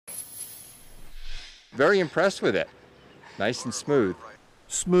very impressed with it. Nice and smooth.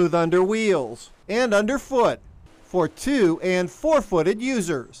 Smooth under wheels and underfoot for 2- and 4-footed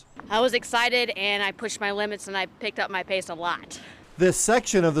users. I was excited and I pushed my limits and I picked up my pace a lot. This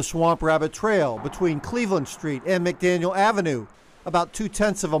section of the Swamp Rabbit Trail between Cleveland Street and McDaniel Avenue, about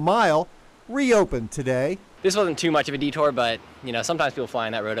 0.2 of a mile, reopened today. This wasn't too much of a detour, but you know, sometimes people fly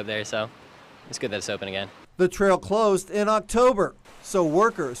on that road up there, so it's good that it's open again. The trail closed in October, so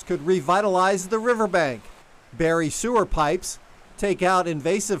workers could revitalize the riverbank, bury sewer pipes, take out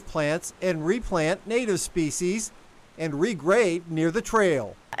invasive plants, and replant native species, and regrade near the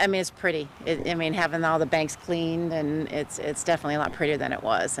trail. I mean, it's pretty. Having all the banks cleaned, and it's definitely a lot prettier than it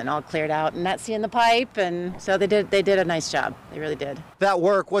was, and all cleared out, and not seeing the pipe, and so they did a nice job. They really did. That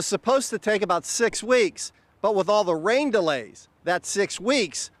work was supposed to take about 6 weeks, but with all the rain delays, that 6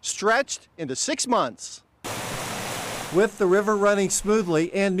 weeks stretched into 6 months. With the river running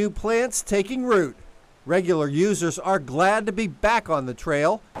smoothly and new plants taking root, regular users are glad to be back on the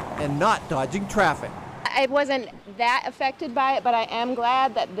trail and not dodging traffic. I wasn't that affected by it, but I am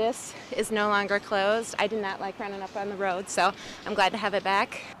glad that this is no longer closed. I did not like running up on the road, so I'm glad to have it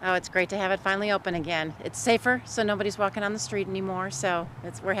back. Oh, it's great to have it finally open again. It's safer, so nobody's walking on the street anymore, so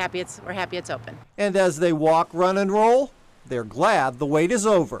we're happy it's open. And as they walk, run, and roll, they're glad the wait is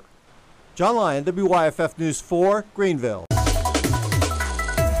over. John Lyon, WYFF News 4, Greenville.